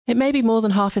It may be more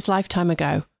than half his lifetime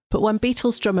ago, but when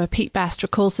Beatles drummer Pete Best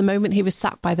recalls the moment he was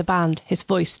sat by the band, his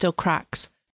voice still cracks.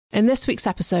 In this week's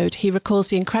episode, he recalls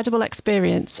the incredible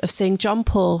experience of seeing John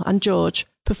Paul and George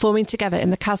performing together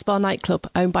in the Casbah nightclub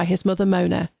owned by his mother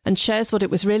Mona, and shares what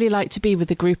it was really like to be with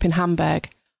the group in Hamburg.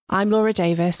 I'm Laura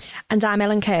Davis. And I'm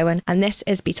Ellen Kerwin, and this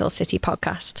is Beatles City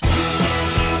Podcast.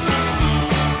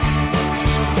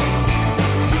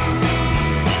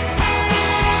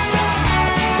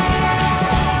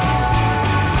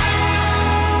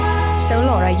 So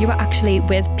Laura, you were actually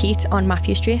with Pete on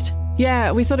Matthew Street.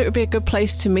 Yeah, we thought it would be a good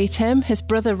place to meet him. His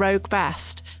brother, Rogue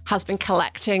Best, has been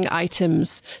collecting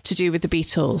items to do with the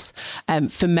Beatles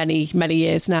for many, many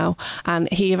years now. And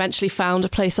he eventually found a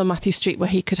place on Matthew Street where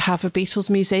he could have a Beatles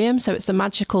museum. So it's the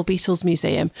Magical Beatles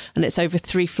Museum, and it's over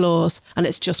 3 floors, and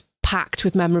it's just packed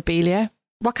with memorabilia.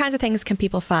 What kinds of things can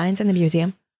people find in the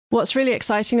museum? What's really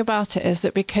exciting about it is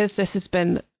that because this has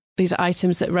been these are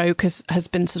items that Rogue has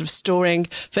been sort of storing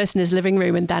first in his living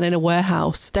room and then in a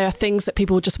warehouse. There are things that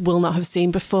people just will not have seen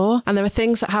before. And there are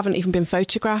things that haven't even been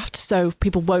photographed, so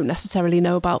people won't necessarily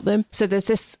know about them. So there's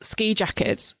this ski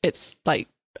jacket. It's like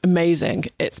amazing.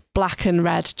 It's black and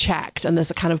red checked, and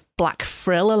there's a kind of black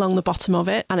frill along the bottom of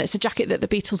it. And it's a jacket that the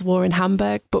Beatles wore in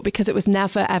Hamburg, but because it was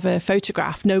never ever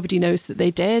photographed, nobody knows that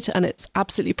they did. And it's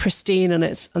absolutely pristine, and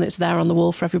it's there on the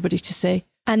wall for everybody to see.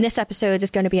 And this episode is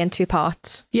going to be in 2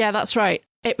 parts. Yeah, that's right.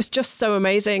 It was just so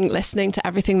amazing listening to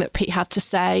everything that Pete had to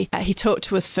say. He talked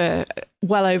to us for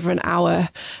well over an hour,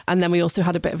 and then we also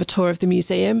had a bit of a tour of the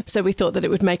museum. So we thought that it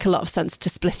would make a lot of sense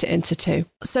to split it into 2.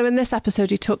 So in this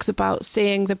episode, he talks about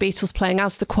seeing the Beatles playing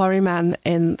as the Quarrymen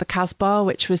in the Casbah,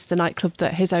 which was the nightclub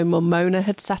that his own mum Mona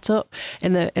had set up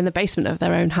in the basement of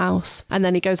their own house. And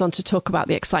then he goes on to talk about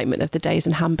the excitement of the days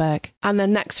in Hamburg. And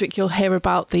then next week, you'll hear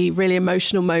about the really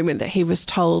emotional moment that he was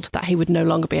told that he would no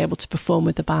longer be able to perform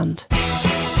with the band.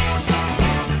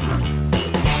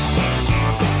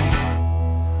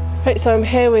 Right, so I'm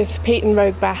here with Pete and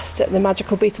Rogue Best at the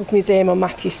Magical Beatles Museum on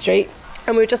Matthew Street,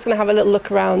 and we're just going to have a little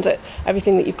look around at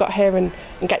everything that you've got here and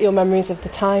get your memories of the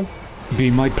time.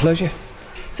 Be my pleasure.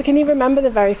 So can you remember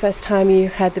the very first time you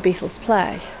heard the Beatles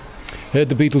play? Heard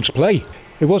the Beatles play?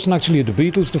 It wasn't actually the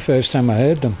Beatles the first time I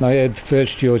heard them. I heard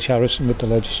first George Harrison with the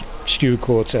Ledge Stewart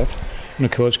Quartet, and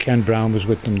of course Ken Brown was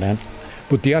with them then.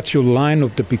 But the actual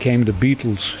lineup that became the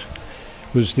Beatles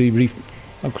was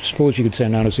I suppose you could say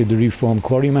now, the Reformed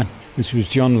Quarrymen, which was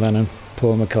John Lennon,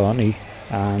 Paul McCartney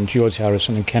and George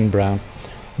Harrison and Ken Brown.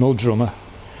 No drummer.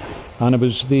 And it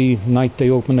was the night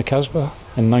they opened the Casbah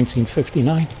in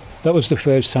 1959. That was the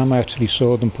first time I actually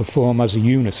saw them perform as a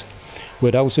unit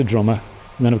without a drummer.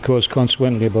 And then, of course,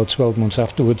 consequently, about 12 months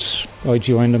afterwards, I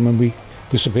joined them and we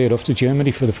disappeared off to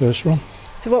Germany for the first run.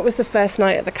 So what was the first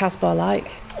night at the Casbah like?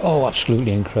 Oh,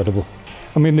 absolutely incredible.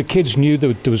 I mean, the kids knew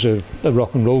that there was a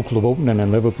rock and roll club opening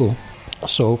in Liverpool.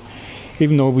 So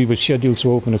even though we were scheduled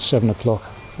to open at 7 o'clock,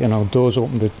 doors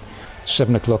opened at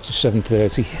 7 o'clock to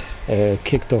 7:30,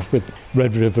 kicked off with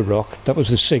Red River Rock. That was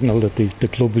the signal that the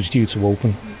club was due to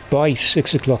open. By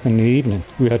 6 o'clock in the evening,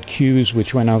 we had queues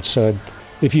which went outside.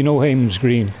 If you know Hayman's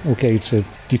Green, okay, it's a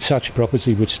detached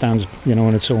property which stands,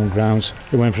 on its own grounds.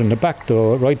 It went from the back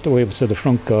door right the way up to the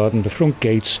front garden, the front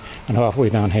gates, and halfway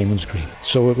down Hayman's Green.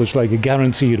 So it was like a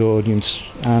guaranteed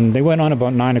audience. And they went on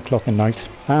about 9 o'clock at night,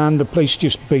 and the place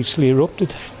just basically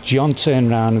erupted. John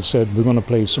turned around and said, "We're going to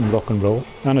play some rock and roll."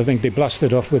 And I think they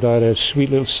blasted off with either Sweet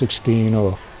Little 16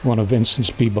 or one of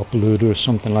Vincent's Bebop Balooda or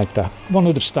something like that. One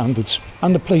of the standards.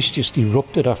 And the place just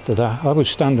erupted after that. I was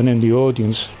standing in the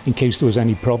audience in case there was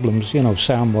any problems,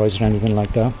 sound-wise or anything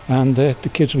like that. And the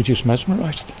kids were just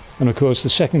mesmerised. And of course, the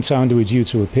second time they were due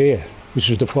to appear, which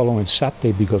was the following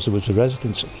Saturday because it was a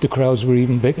residency, the crowds were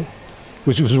even bigger,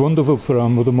 which was wonderful for our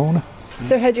mother Mona.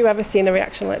 So had you ever seen a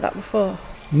reaction like that before?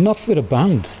 Not for a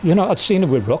band. I'd seen it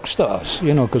with rock stars,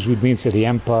 because we'd been to the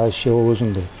Empire shows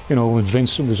and, when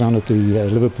Vincent was on at the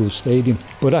Liverpool Stadium.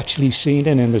 But actually seeing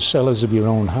it in the cellars of your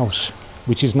own house,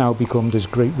 which has now become this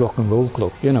great rock and roll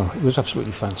club, it was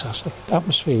absolutely fantastic. The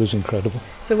atmosphere was incredible.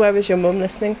 So where was your mum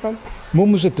listening from?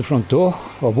 Mum was at the front door,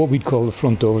 or what we'd call the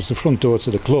front door, was the front door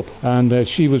to the club. And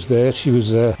she was there. She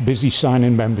was busy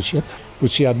signing membership.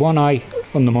 But she had one eye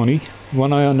on the money,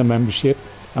 one eye on the membership,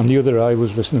 and the other eye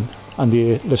was listening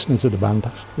to the band,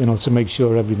 to make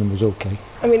sure everything was okay.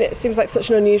 I mean, it seems like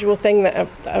such an unusual thing that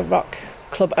a rock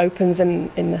club opens in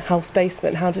the house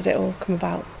basement. How did it all come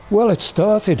about? Well, it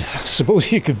started, I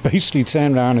suppose you could basically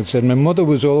turn around and say, my mother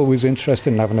was always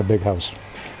interested in having a big house.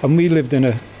 And we lived in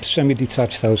a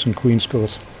semi-detached house in Queen's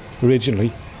Court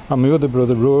originally. And my other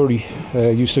brother, Rory,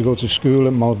 used to go to school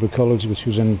at Marlborough College, which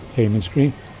was in Hayman's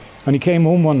Green. And he came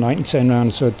home one night and turned around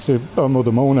and said to our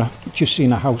mother Mona, just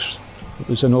seen a house. It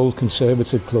was an old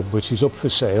conservative club which is up for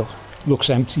sale.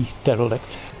 Looks empty,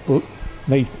 derelict, but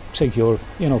may take your,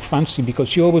 fancy, because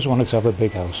she always wanted to have a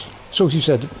big house. So she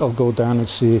said, I'll go down and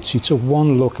see it. She took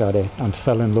one look at it and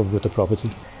fell in love with the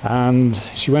property. And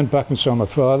she went back and saw my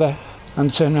father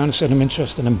and turned around and said, I'm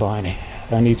interested in buying it.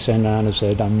 And he turned around and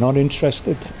said, I'm not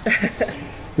interested.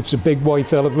 It's a big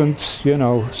white elephant,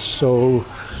 so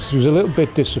she was a little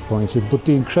bit disappointed. But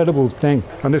the incredible thing,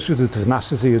 and this was the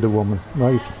tenacity of the woman,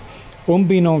 right?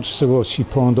 Unbeknownst to us, she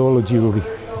pawned all her jewellery.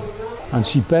 And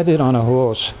she betted on a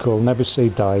horse called Never Say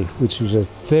Die, which was a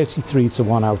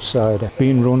 33-1 outsider,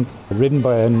 being ridden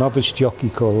by a novice jockey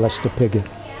called Lester Piggott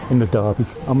in the Derby.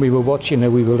 And we were watching her,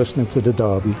 we were listening to the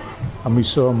Derby, and we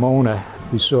saw Mona,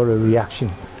 we saw her reaction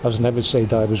as Never Say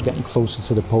Die was getting closer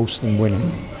to the post and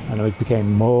winning. And it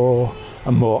became more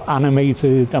and more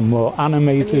animated and more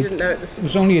animated. And you didn't know it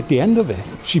was only at the end of it.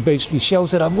 She basically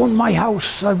shouted, I've won my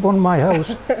house, I've won my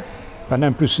house. And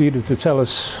then proceeded to tell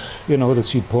us, that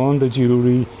she'd pawned the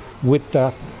jewellery. With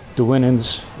that, the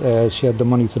winnings, she had the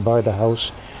money to buy the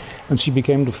house. And she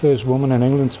became the first woman in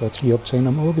England to actually obtain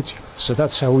a mortgage. So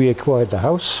that's how we acquired the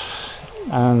house.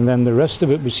 And then the rest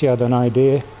of it was she had an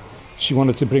idea. She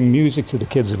wanted to bring music to the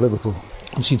kids of Liverpool.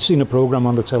 And she'd seen a programme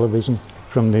on the television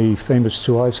from the famous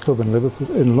Two Eyes Club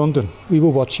in London. We were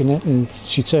watching it and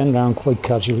she turned around quite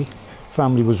casually.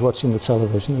 Family was watching the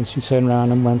television and she turned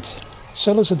around and went,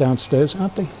 cellars are downstairs,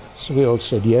 aren't they? So we all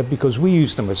said, yeah, because we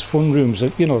used them as fun rooms, a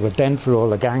den for all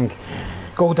the gang.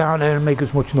 Go down there and make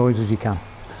as much noise as you can.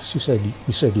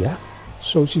 We said, yeah.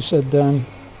 So she said, going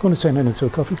to turn it into a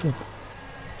coffee club.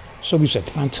 So we said,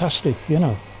 fantastic,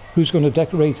 Who's going to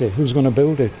decorate it? Who's going to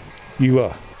build it? You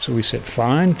are. So we said,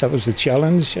 fine, that was the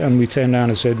challenge. And we turned around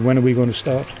and said, when are we going to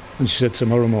start? And she said,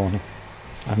 tomorrow morning.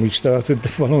 And we started the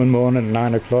following morning at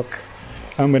 9 o'clock.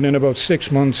 And within about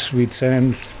 6 months, we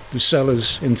turned the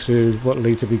cellars into what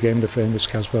later became the famous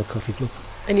Casbah Coffee Club.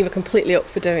 And you were completely up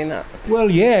for doing that?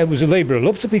 Well, yeah, it was a labour of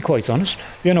love, to be quite honest.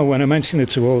 When I mentioned it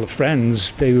to all the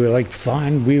friends, they were like,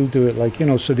 fine, we'll do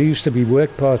it. So there used to be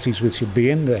work parties which would be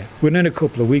in there. Within a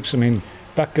couple of weeks,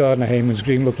 back garden of Hayman's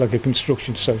Green looked like a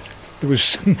construction site. There was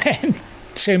cement,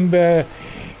 timber,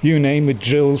 you name it,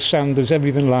 drills, sanders,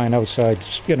 everything lying outside,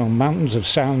 mountains of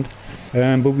sand.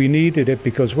 But we needed it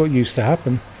because what used to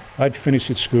happen, I'd finish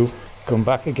at school, come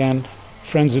back again,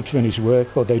 friends would finish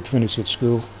work or they'd finish at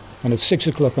school, and at 6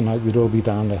 o'clock at night we'd all be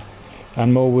down there.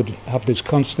 And Mo would have this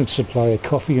constant supply of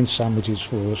coffee and sandwiches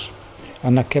for us,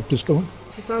 and that kept us going.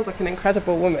 She sounds like an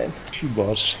incredible woman. She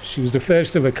was the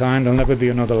first of her kind. There'll never be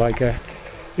another like her.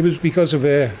 It was because of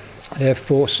her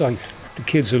foresight. The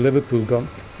kids of Liverpool got,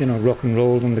 rock and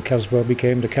roll, and the Casbah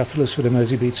became the catalyst for the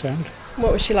Merseybeat sound.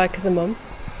 What was she like as a mum?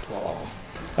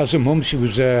 As a mum, she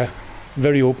was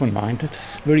very open-minded,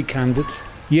 very candid,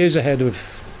 years ahead of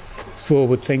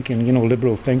forward thinking,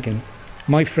 liberal thinking.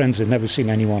 My friends had never seen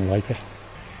anyone like her.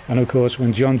 And of course,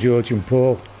 when John George and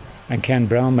Paul and Ken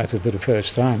Brown met her for the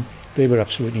first time, they were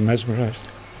absolutely mesmerised.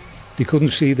 They couldn't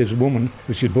see this woman,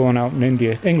 which had born out in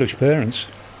India, English parents,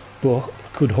 but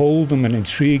could hold them and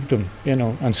intrigue them,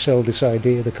 and sell this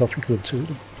idea of the coffee club to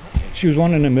them. She was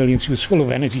one in a million. She was full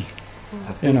of energy.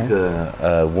 I think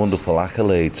a wonderful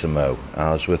accolade to Mo.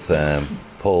 I was with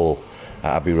Paul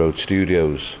at Abbey Road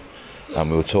Studios, and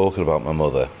we were talking about my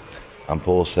mother, and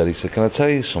Paul said, can I tell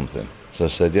you something? So I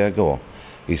said, yeah, go on.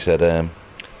 He said,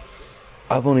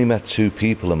 I've only met 2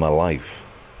 people in my life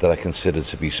that I consider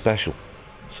to be special.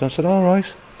 So I said, all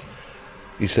right.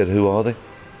 He said, who are they?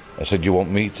 I said, you want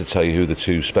me to tell you who the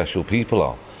 2 special people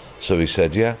are? So he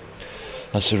said, yeah.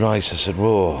 I said, right. I said,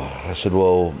 whoa. I said,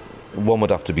 well, one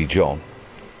would have to be John.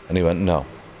 And he went, no.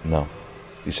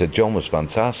 He said, John was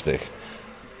fantastic.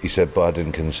 He said, but I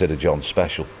didn't consider John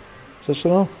special. So I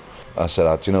said, oh. I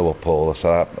said, do you know what, Paul? I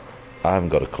said, I haven't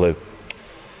got a clue.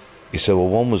 He said, well,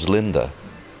 one was Linda.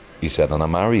 He said, and I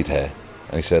married her.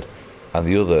 And he said, and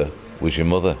the other was your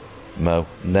mother, Mo.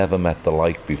 Never met the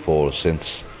like before or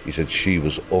since. He said, she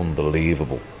was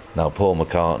unbelievable. Now, Paul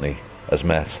McCartney has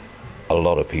met a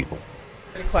lot of people.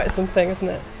 Really quite something, isn't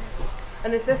it?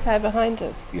 And is this her behind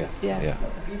us? Yeah.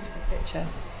 That's a beautiful picture.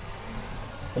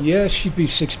 Yeah, she'd be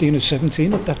 16 or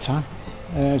 17 at that time.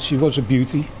 She was a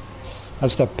beauty,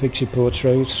 as that picture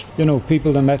portrays.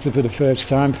 People that met her for the first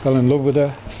time fell in love with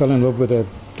her,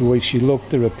 the way she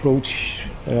looked, her approach,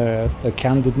 her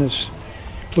candidness,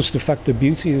 plus the fact of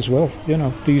beauty as well.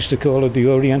 They used to call her the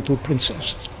Oriental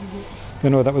Princess.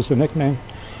 That was the nickname.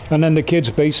 And then the kids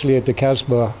basically at the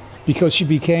Casbah, because she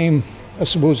became, I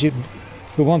suppose,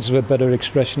 for want of a better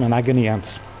expression, an agony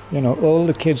aunt. All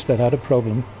the kids that had a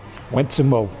problem went to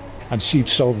Mo, and she'd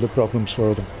solve the problems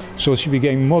for them. So she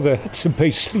became mother to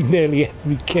basically nearly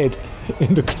every kid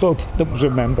in the club that was a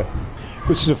member,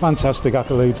 which is a fantastic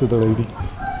accolade to the lady.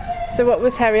 So what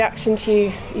was her reaction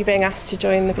to you being asked to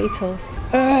join the Beatles?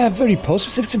 Very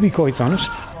positive, to be quite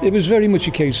honest. It was very much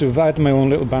a case of I had my own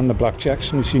little band, the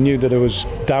Blackjacks, and she knew that I was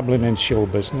dabbling in show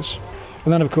business.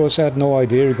 And then, of course, I had no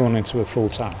idea of going into it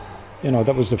full-time. You know,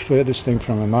 that was the furthest thing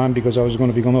from my mind, because I was going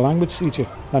to become a language teacher.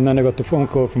 And then I got the phone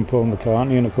call from Paul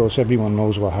McCartney, and of course everyone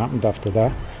knows what happened after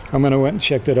that. And when I went and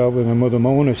checked it out with my mother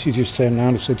Mona, she just turned around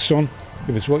and said, "Son,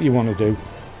 if it's what you want to do,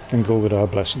 then go with our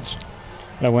blessings."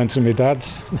 And I went to my dad,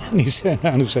 and he turned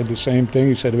around and said the same thing.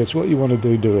 He said, "If it's what you want to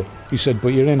do, do it." He said,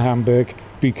 "But you're in Hamburg,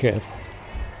 be careful."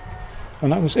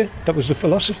 And that was it. That was the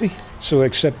philosophy. So I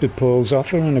accepted Paul's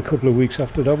offer, and a couple of weeks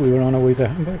after that, we were on our way to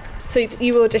Hamburg. So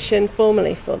you auditioned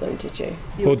formally for them, did you?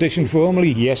 Auditioned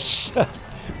formally, yes.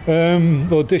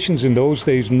 Auditions in those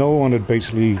days, no one had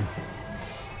basically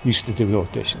used to do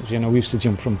auditions. You know, we used to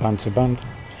jump from band to band.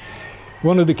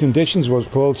 One of the conditions was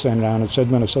Paul turned around and said,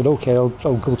 when I said, "Okay, I'll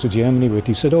go to Germany with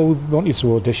you," he said, "Oh, we want you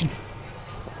to audition."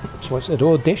 So I said,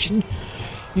 "Audition?"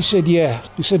 He said, "Yeah."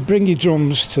 He said, "Bring your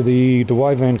drums to the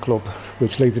Wyvern Club,"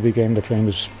 which later became the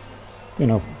famous,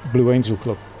 Blue Angel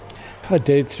Club. I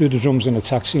did, threw the drums in a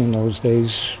taxi in those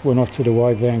days, went off to the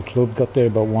Wyvern Club, got there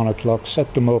about 1 o'clock,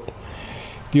 set them up.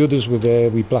 The others were there,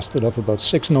 we blasted off about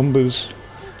 6 numbers,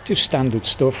 just standard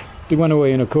stuff. They went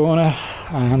away in a corner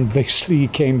and basically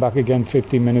came back again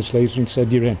 15 minutes later and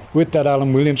said, "You're in." With that,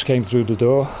 Alan Williams came through the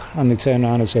door and they turned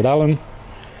around and said, "Alan,"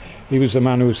 he was the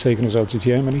man who was taking us out to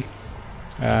Germany,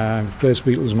 first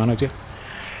Beatles manager.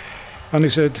 And he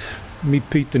said, "Meet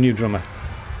Pete, the new drummer."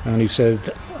 And he said,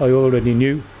 "I already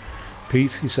knew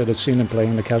Pete." He said, "I'd seen him play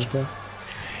in the Casbah."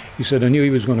 He said, "I knew he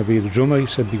was going to be the drummer." He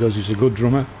said, "Because he's a good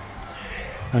drummer."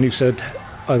 And he said,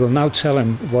 "I will now tell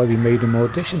him why we made him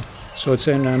audition." So I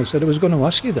turned around and said, "I was going to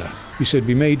ask you that." He said,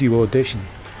 "We made you audition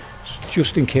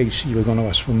just in case you were going to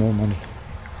ask for more money."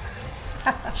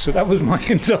 So that was my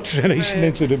indoctrination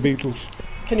into the Beatles.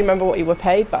 Can you remember what you were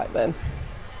paid back then?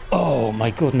 Oh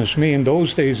my goodness me, in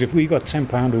those days, if we got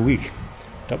 £10 a week,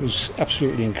 that was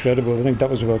absolutely incredible. I think that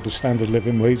was about the standard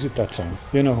living wage at that time.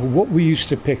 You know, what we used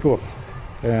to pick up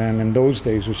in those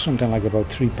days was something like about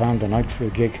 £3 a night for a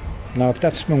gig. Now, if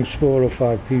that's amongst 4 or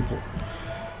 5 people,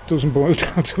 it doesn't boil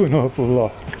down to an awful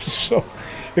lot. So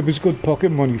it was good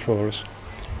pocket money for us.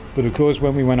 But of course,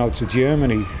 when we went out to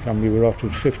Germany, and we were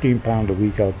offered £15 a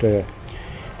week out there,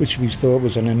 which we thought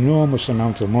was an enormous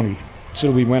amount of money. So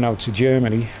we went out to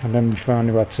Germany, and then we found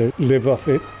we had to live off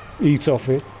it, eat off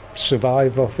it,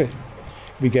 survive off it.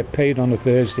 We get paid on a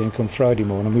Thursday and come Friday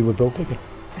morning, we were broke again.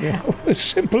 You know, as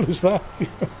simple as that.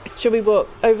 Shall we walk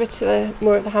over to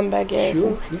more of the Hamburg years?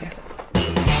 Sure, yeah.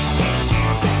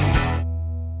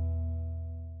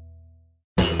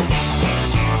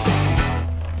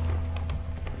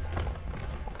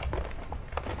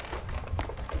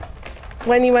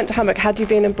 When you went to Hamburg, had you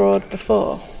been abroad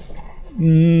before?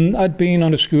 I'd been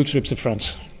on a school trip to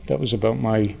France. That was about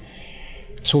my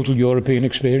total European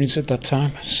experience at that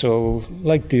time. So,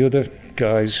 like the other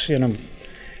guys, you know,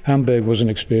 Hamburg was an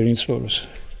experience for us.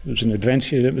 It was an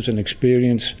adventure, it was an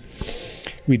experience.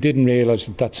 We didn't realise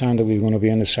at that time that we were going to be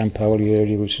in the St. Pauli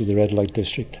area, which is the red light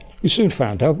district. We soon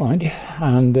found out, mind you,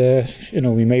 and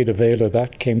we made avail of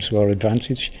that, came to our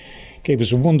advantage. Gave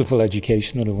us a wonderful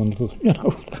education at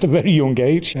a very young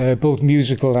age, both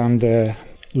musical and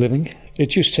living.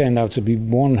 It just turned out to be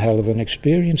one hell of an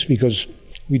experience because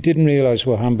we didn't realise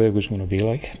what Hamburg was going to be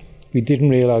like. We didn't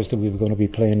realise that we were going to be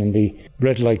playing in the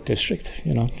red light district,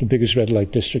 the biggest red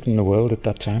light district in the world at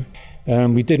that time.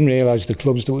 We didn't realise the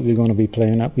clubs that we were going to be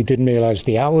playing at. We didn't realise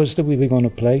the hours that we were going to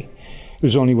play. It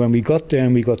was only when we got there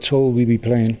and we got told we'd be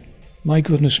playing. My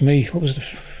goodness me, what was the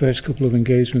first couple of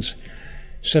engagements?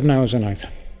 7 hours a night.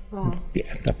 Wow.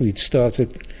 Yeah, that we'd start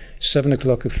at 7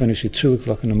 o'clock and finish at 2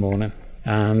 o'clock in the morning.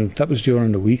 And that was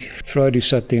during the week. Friday,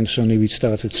 Saturday and Sunday we'd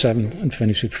start at 7 and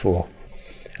finish at 4.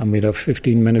 And we'd have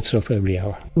 15 minutes off every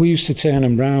hour. We used to turn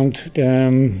them round.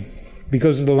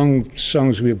 Because of the long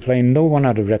songs we were playing, no one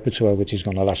had a repertoire which is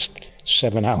going to last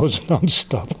 7 hours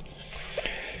non-stop.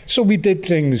 So we did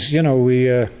things,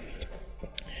 we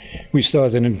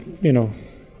started,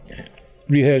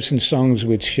 rehearsing songs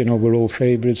which, were old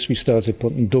favourites. We started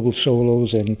putting double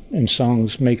solos in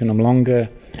songs, making them longer.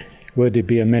 Where they'd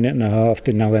be a minute and a half,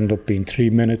 they now end up being 3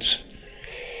 minutes.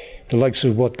 The likes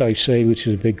of What I Say, which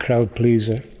is a big crowd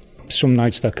pleaser. Some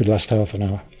nights that could last half an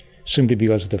hour, simply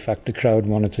because of the fact the crowd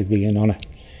wanted to be in on it.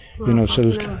 So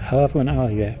there's half an hour,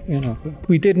 yeah.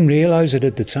 We didn't realise it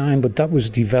at the time, but that was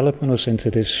developing us into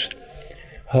this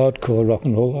hardcore rock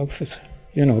and roll outfit.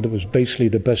 You know, that was basically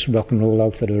the best rock and roll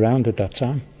outfit around at that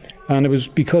time. And it was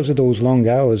because of those long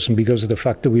hours and because of the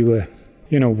fact that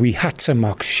we had to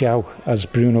mock shout, as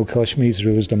Bruno Koschmider,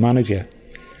 who was the manager,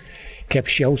 kept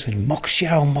shouting, mock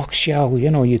shout, you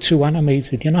know, you're too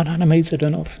animated, you're not animated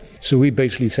enough. So we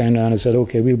basically turned around and said,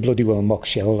 okay, we'll bloody well mock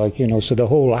shout, like, you know, so the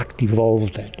whole act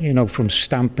evolved then, you know, from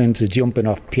stamping to jumping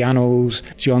off pianos,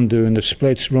 John doing the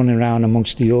splits, running around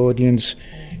amongst the audience,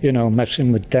 you know,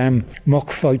 messing with them,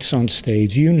 mock fights on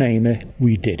stage, you name it,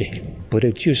 we did it. But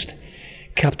it just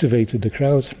captivated the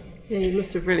crowd. Yeah, you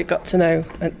must have really got to know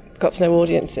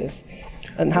audiences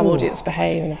and how audience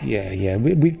behave. And yeah.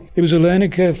 It was a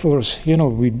learning curve for us. You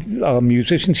know, our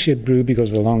musicianship grew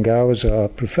because of the long hours, our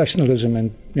professionalism,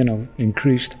 and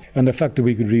increased, and the fact that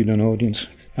we could read an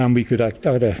audience and we could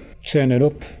either turn it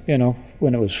up, you know,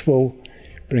 when it was full,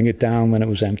 bring it down when it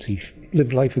was empty,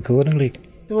 live life accordingly.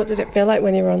 So what did it feel like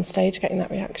when you were on stage getting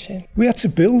that reaction? We had to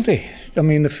build it. I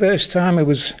mean, the first time it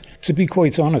was, to be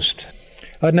quite honest,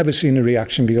 I'd never seen a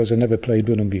reaction because I'd never played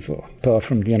with them before, apart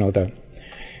from, you know, the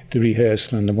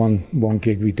rehearsal and the one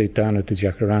gig we did down at the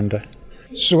Jacaranda.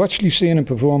 So actually seeing him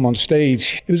perform on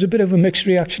stage, it was a bit of a mixed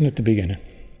reaction at the beginning,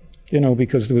 you know,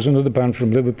 because there was another band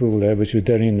from Liverpool there, which was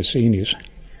Derry and the Seniors.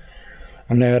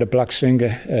 And they had a black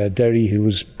singer, Derry, who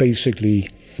was basically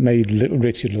made Little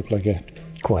Richard look like a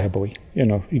choir boy. You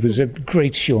know, he was a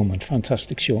great showman,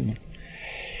 fantastic showman.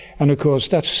 And of course,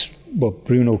 that's what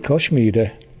Bruno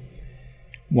Koschmider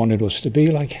wanted us to be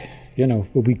like, you know,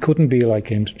 but we couldn't be like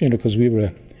him, you know, because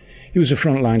he was a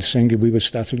frontline singer, we were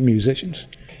static musicians.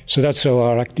 So that's how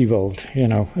our act evolved, you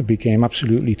know. It became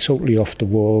absolutely, totally off the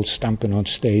wall, stamping on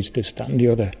stage, this, that and the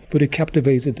other. But it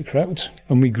captivated the crowds,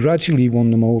 and we gradually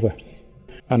won them over.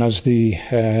 And as the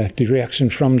reaction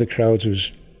from the crowds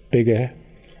was bigger,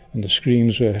 and the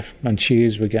screams and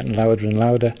cheers were getting louder and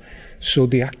louder, so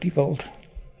the act evolved.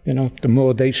 You know, the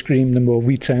more they screamed, the more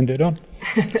we turned it on.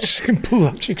 Simple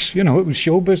logics, you know, it was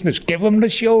show business. Give them the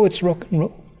show, it's rock and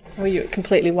roll. Were you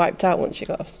completely wiped out once you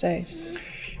got off stage?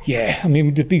 Yeah, I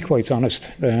mean, to be quite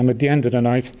honest, at the end of the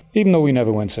night, even though we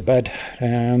never went to bed,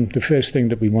 the first thing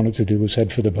that we wanted to do was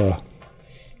head for the bar.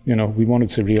 You know, we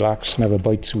wanted to relax, have a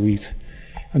bite to eat,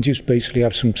 and just basically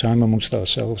have some time amongst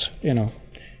ourselves, you know.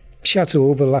 Chat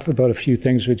over, laugh about a few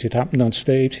things which had happened on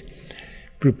stage,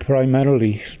 but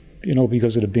primarily, you know,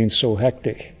 because it had been so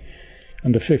hectic.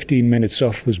 And the 15 minutes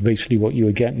off was basically what you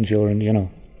were getting during, you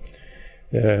know,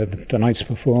 the night's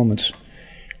performance.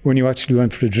 When you actually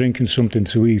went for a drink and something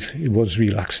to eat, it was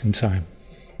relaxing time.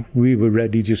 We were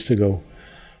ready just to go.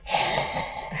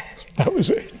 That was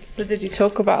it. So did you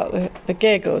talk about the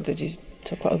gig, or did you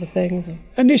talk about other things? Or?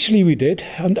 Initially we did,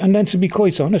 and then to be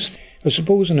quite honest, I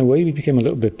suppose in a way we became a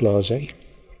little bit blasé.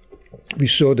 We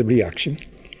saw the reaction.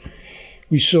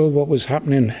 We saw what was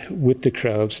happening with the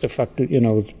crowds, the fact that, you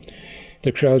know,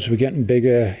 the crowds were getting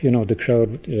bigger, you know, the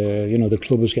crowd, you know, the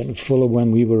club was getting fuller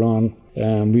when we were on.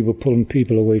 We were pulling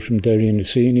people away from Derry and the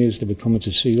Seniors. They were coming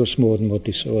to see us more than what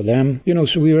they saw them. You know,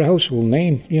 so we were a household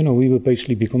name. You know, we would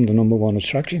basically become the number one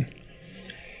attraction.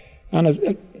 And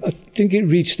I think it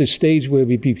reached a stage where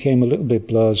we became a little bit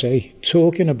blasé,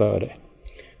 talking about it.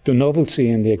 The novelty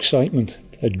and the excitement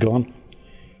had gone.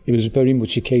 It was very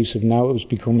much a case of now it was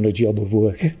becoming a job of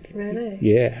work. Really?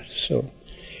 Yeah, so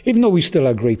even though we still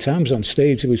had great times on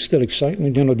stage, it was still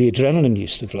excitement, you know, the adrenaline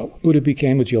used to flow. But it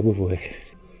became a job of work.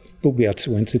 But we had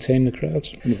to entertain the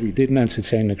crowds. And if we didn't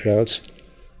entertain the crowds,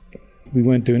 we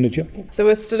weren't doing the job. So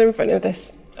we're stood in front of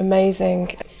this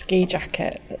amazing ski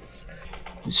jacket. That's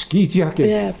the ski jacket?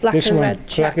 Yeah, black and red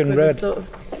check with red. A sort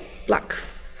of black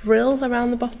frill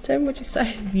around the bottom, would you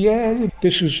say? Yeah,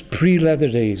 this was pre-leather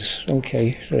days,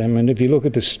 okay. And if you look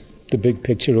at the big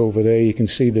picture over there, you can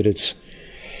see that it's,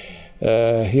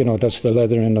 you know, that's the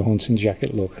leather and the hunting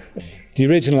jacket look. The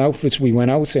original outfits we went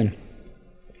out in,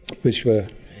 which were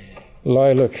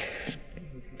lilac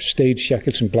stage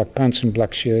jackets and black pants and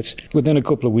black shirts, within a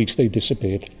couple of weeks they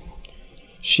disappeared.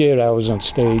 Sheer hours on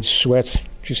stage, sweat,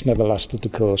 just never lasted the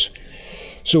course.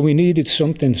 So we needed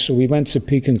something, so we went to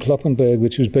Peek and Kloppenburg,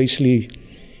 which was basically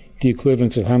the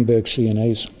equivalent of Hamburg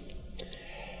CNAs.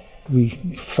 We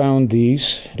found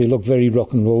these. They looked very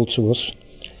rock and roll to us.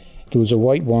 There was a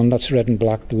white one, that's red and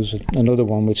black. There was another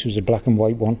one, which was a black and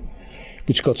white one,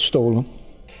 which got stolen.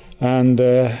 And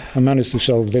I managed to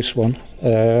solve this one.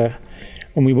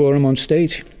 And we wore them on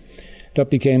stage. That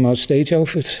became our stage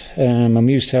outfit. And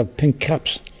we used to have pink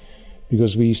caps,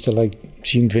 because we used to like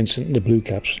Gene Vincent and the Blue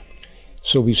Caps.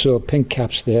 So we saw pink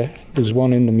caps there. There's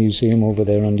one in the museum over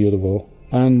there on the other wall.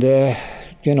 And,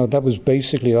 you know, that was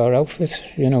basically our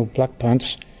outfit. You know, black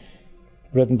pants,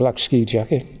 red and black ski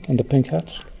jacket, and the pink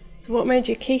hats. So What made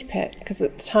you keep it? Because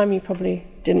at the time you probably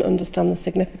didn't understand the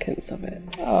significance of it.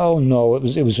 Oh no,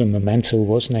 it was a memento,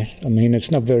 wasn't it? I mean, it's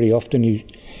not very often you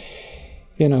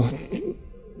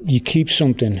keep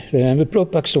something. It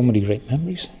brought back so many great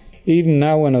memories. Even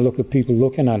now when I look at people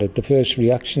looking at it, the first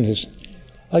reaction is,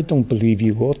 I don't believe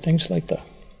you wrote things like that.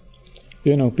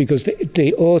 Because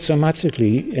they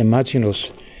automatically imagine us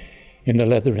in the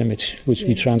leather image, which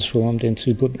we transformed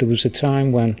into. But there was a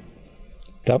time when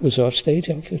that was our stage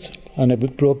outfit, and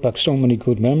it brought back so many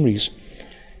good memories.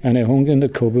 And they hung in the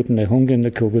cupboard, and they hung in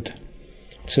the cupboard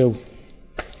till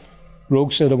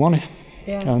Rogue said I want it.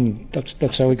 Yeah. And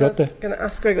that's how we got there. I was going to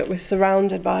ask Greg that we're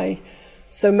surrounded by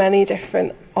so many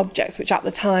different objects which at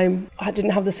the time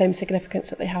didn't have the same significance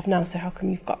that they have now, so how come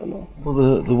you've got them all?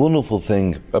 Well, the wonderful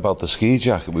thing about the ski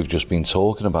jacket we've just been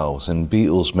talking about, in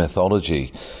Beatles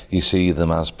mythology, you see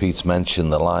them, as Pete's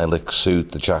mentioned, the lilac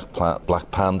suit, the Jack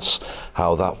Black pants,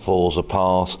 how that falls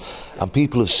apart, and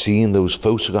people have seen those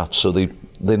photographs, so they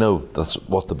know that's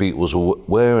what the Beatles were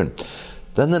wearing.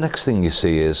 Then the next thing you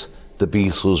see is the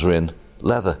Beatles are in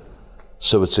leather,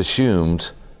 so it's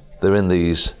assumed they're in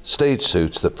these stage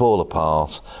suits that fall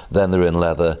apart, then they're in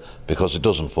leather because it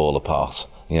doesn't fall apart.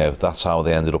 That's how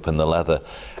they ended up in the leather.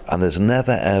 And there's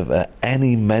never ever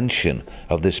any mention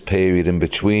of this period in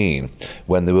between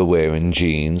when they were wearing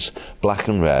jeans, black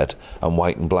and red, and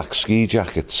white and black ski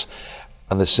jackets.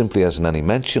 And there simply isn't any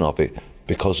mention of it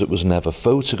because it was never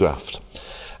photographed.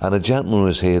 And a gentleman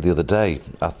was here the other day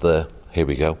at the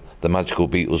Magical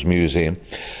Beatles Museum.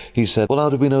 He said, well,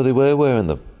 how did we know they were wearing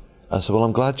them? I said, well,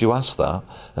 I'm glad you asked that.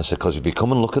 I said, because if you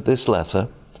come and look at this letter,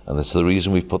 and that's the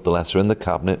reason we've put the letter in the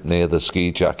cabinet near the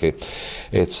ski jacket,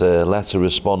 it's a letter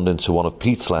responding to one of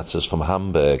Pete's letters from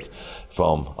Hamburg,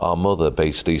 from our mother,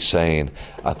 basically saying,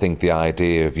 I think the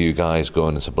idea of you guys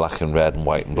going into black and red and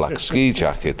white and black ski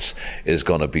jackets is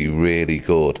going to be really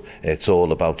good. It's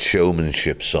all about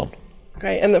showmanship, son.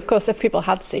 Great. And of course, if people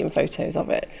had seen photos of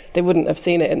it, they wouldn't have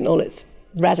seen it in all its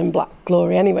red and black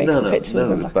glory anyway. No, the pictures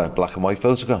were black and white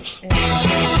photographs. Yeah.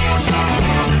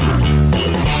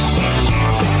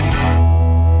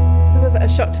 So was it a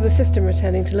shock to the system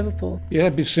returning to Liverpool? Yeah,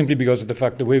 simply because of the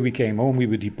fact the way we came home, we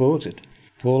were deported,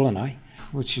 Paul and I,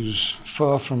 which was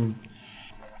far from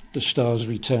the Star's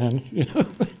return.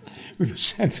 We were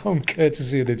sent home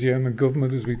courtesy of the German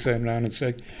government, as we turn around and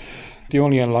say. The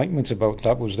only enlightenment about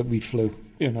that was that we flew.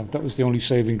 That was the only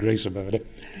saving grace about it.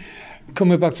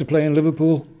 Coming back to play in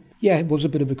Liverpool, yeah, it was a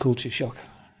bit of a culture shock.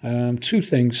 Two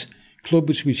things. Club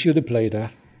which we should have played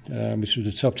at, which was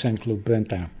a top 10 club, burnt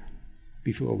down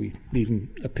before we even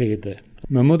appeared there.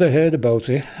 My mother heard about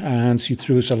it and she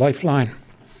threw us a lifeline.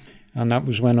 And that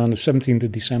was when on the 17th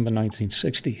of December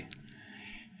 1960,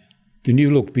 the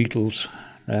New Look Beatles,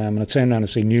 and I turn around and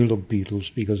say New Look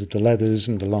Beatles because of the leathers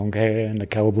and the long hair and the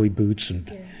cowboy boots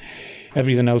and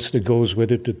everything else that goes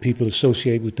with it that people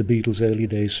associate with the Beatles' early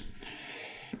days.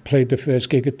 Played the first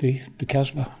gig at the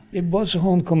Casbah. It was a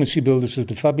homecoming. She billed us as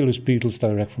the Fabulous Beatles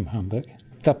direct from Hamburg.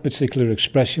 That particular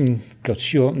expression got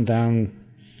shortened down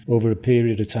over a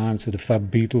period of time to the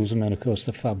Fab Beatles and then, of course,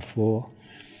 the Fab Four.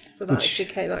 So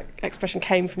that expression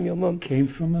came from your mum? Came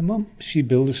from my mum. She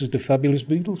billed us as the Fabulous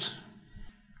Beatles.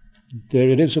 There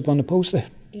it is up on the poster,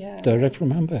 direct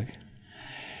from Hamburg.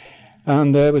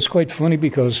 And it was quite funny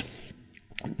because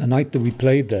the night that we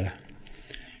played there,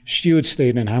 Stuart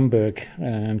stayed in Hamburg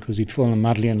because he'd fallen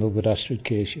madly in love with Astrid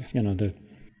Kirchner, the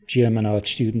German art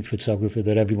student photographer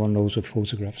that everyone knows of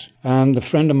photographs. And a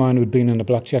friend of mine who'd been in the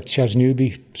Blackjack, Chas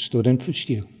Newby, stood in for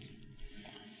Stu.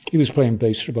 He was playing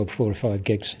bass for about 4 or 5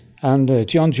 gigs. And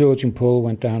John, George and Paul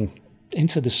went down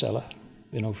into the cellar,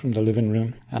 from the living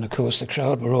room. And of course the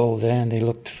crowd were all there and they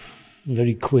looked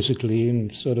very quizzically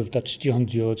and sort of, that's John,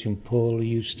 George and Paul who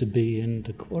used to be in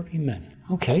the Quarrymen.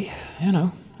 Okay,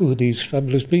 who are these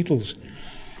Fabulous Beatles?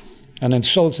 And then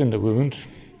salt in the wound,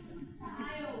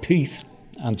 Pete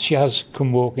and Chas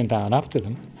come walking down after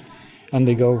them and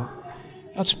they go,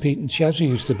 that's Pete and Chas who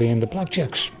used to be in the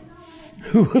Blackjacks.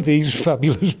 Who are these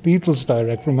Fabulous Beatles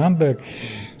direct from Hamburg?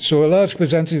 So a large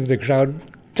percentage of the crowd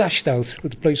dashed out,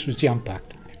 but the place was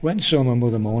jam-packed. Went and saw my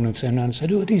mother Mona and turned around and said,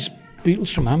 who are these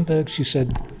Beatles from Hamburg? She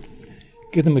said,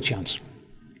 give them a chance.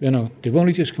 They've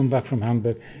only just come back from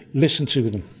Hamburg. Listen to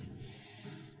them.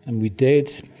 And we did.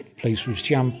 The place was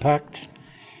jam-packed.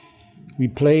 We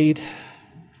played.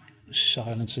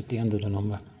 Silence at the end of the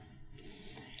number.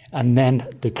 And then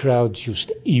the crowd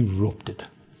just erupted.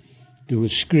 There were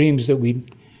screams that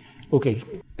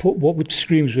put what would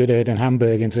screams we'd heard in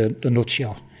Hamburg into a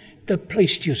nutshell. The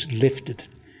place just lifted.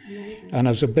 And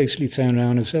as I basically turned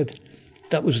around and said,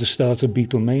 that was the start of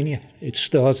Beatlemania. It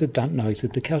started that night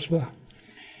at the Casbah.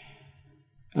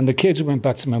 And the kids went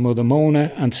back to my mother,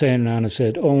 Mona, and turned around and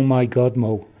said, "Oh my God,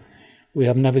 Mo, we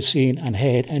have never seen and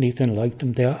heard anything like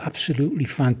them. They are absolutely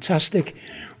fantastic.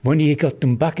 When you got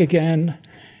them back again?"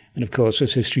 And of course,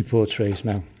 as history portrays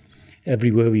now,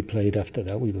 everywhere we played after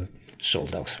that, we were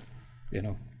sold out. You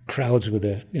know, crowds were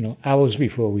there, you know, hours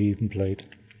before we even played.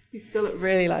 You still look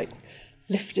really like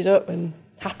lifted up and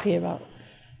happy about it.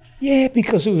 Yeah,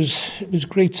 because it was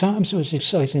great times. It was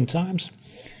exciting times.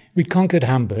 We conquered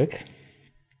Hamburg.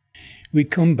 We'd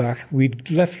come back.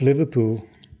 We'd left Liverpool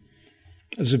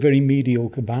as a very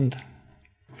mediocre band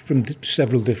from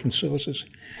several different sources.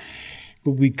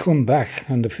 But we'd come back,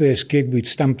 and the first gig, we'd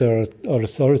stamped our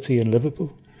authority in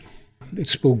Liverpool. It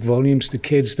spoke volumes to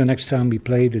kids. The next time we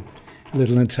played at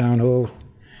Litherland Town Hall,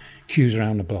 queues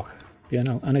around the block, you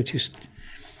know, and it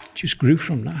just grew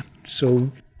from that. So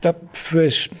that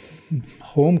first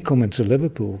homecoming to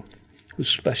Liverpool was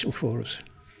special for us.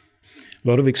 A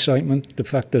lot of excitement, the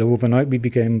fact that overnight we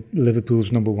became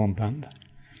Liverpool's #1 band.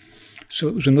 So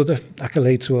it was another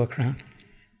accolade to our crown.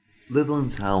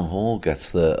 Litherland Town Hall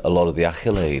gets a lot of the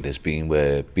accolade as being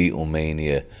where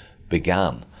Beatlemania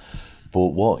began. But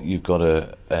what you've got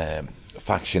to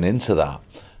faction into that,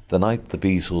 the night the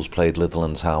Beatles played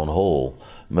Litherland Town Hall,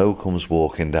 Mo comes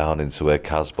walking down into a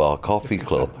Casbah coffee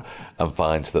club and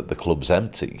finds that the club's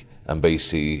empty and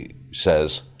basically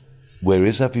says, "Where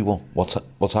is everyone?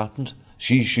 What's happened?"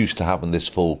 She's used to having this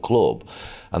full club,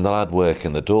 and the lad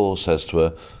working the door says to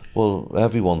her, "Well,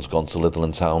 everyone's gone to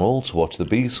Litherland Town Hall to watch the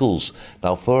Beatles."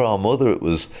 Now, for our mother, it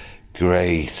was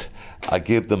great. I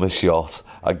give them a shot.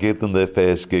 I give them their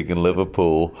first gig in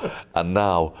Liverpool, and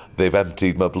now they've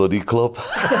emptied my bloody club.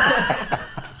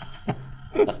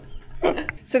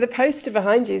 So the poster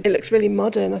behind you, it looks really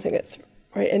modern. I think it's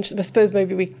very interesting. I suppose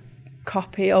maybe we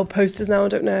copy old posters now, I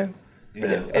don't know.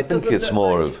 Yeah, I think it's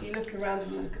more like, of... If you look around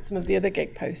and look at some of the other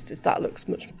gig posters, that looks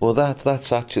much... Well,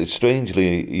 that's actually,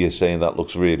 strangely, you're saying that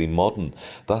looks really modern.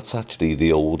 That's actually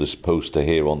the oldest poster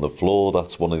here on the floor.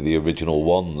 That's one of the original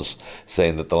ones,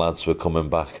 saying that the lads were coming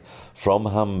back from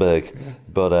Hamburg. Yeah.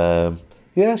 But,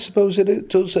 yeah, I suppose it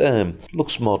does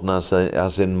looks modern,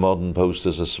 as in modern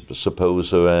posters, I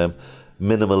suppose, are...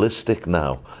 minimalistic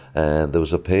now. There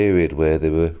was a period where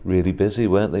they were really busy,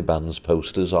 weren't they? Bands,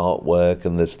 posters, artwork,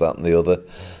 and this, that, and the other.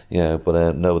 Yeah,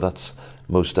 but no, that's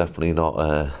most definitely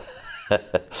not.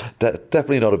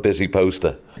 Definitely not a busy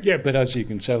poster. Yeah, but as you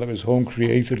can tell, it was home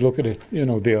created. Look at it, you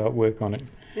know, the artwork on it.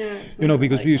 Yeah, you know,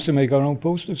 because we used to make our own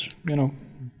posters. You know,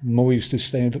 Mo used to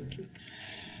stay,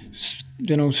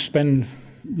 you know, spend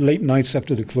late nights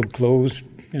after the club closed,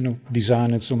 you know,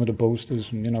 designing some of the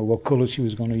posters and, you know, what colour she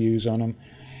was going to use on them.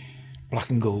 Black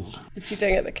and gold. What's she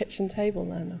doing at the kitchen table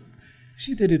then?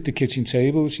 She did it at the kitchen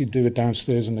table. She'd do it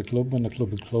downstairs in the club when the club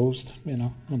had closed, you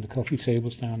know, on the coffee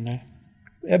tables down there.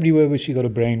 Everywhere where she got a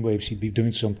brainwave, she'd be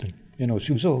doing something. You know,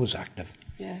 she was always active.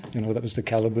 Yeah. You know, that was the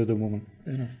calibre of the woman.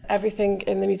 You know. Everything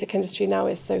in the music industry now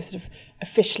is so sort of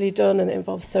officially done, and it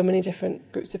involves so many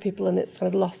different groups of people, and it's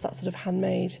kind of lost that sort of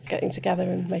handmade, getting together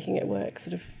and making it work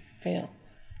sort of feel.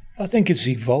 I think it's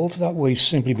evolved that way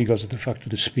simply because of the fact of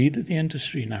the speed of the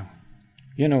industry now.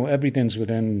 You know, everything's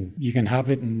within, you can have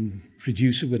it and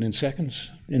produce it within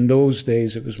seconds. In those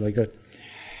days, it was like I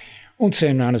won't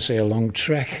say around to say a long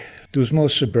trek. There was more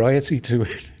sobriety to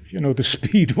it. You know, the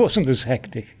speed wasn't as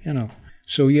hectic, you know.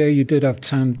 So, yeah, you did have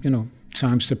time, you know,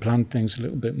 times to plan things a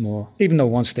little bit more. Even though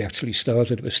once they actually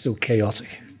started, it was still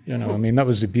chaotic. You know, I mean, that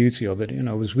was the beauty of it. You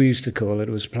know, as we used to call it,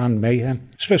 it was planned mayhem,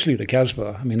 especially the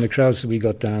Casbah. I mean, the crowds that we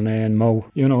got down there, and Mo,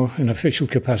 you know, in official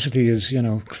capacity as, you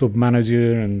know, club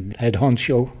manager and head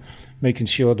honcho, making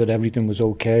sure that everything was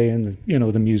okay and, you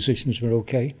know, the musicians were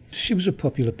okay. She was a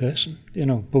popular person, you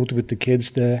know, both with the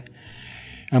kids there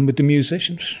and with the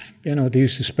musicians. You know, they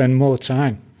used to spend more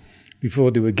time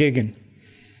before they were gigging,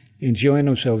 enjoying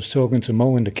themselves talking to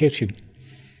Mo in the kitchen.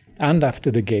 And after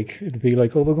the gig, it'd be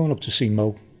like, oh, we're going up to see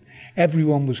Mo.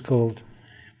 Everyone was called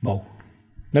Mo.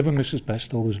 Never Mrs.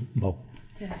 Best, always Mo.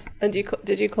 Yeah. And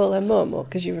did you call her Mum, or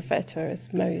because you refer to her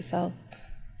as Mo yourself?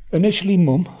 Initially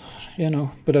Mum, you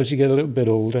know, but as you get a little bit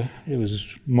older, it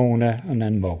was Mona and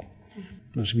then Mo.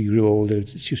 As we grew older, it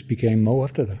just became Mo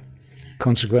after that.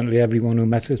 Consequently, everyone who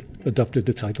met her adopted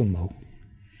the title Mo,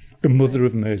 the mother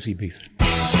of Merseybeat.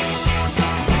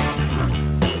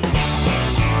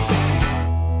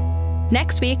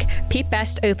 Next week, Pete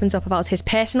Best opens up about his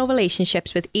personal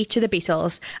relationships with each of the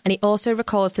Beatles, and he also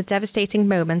recalls the devastating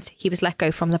moment he was let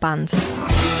go from the band.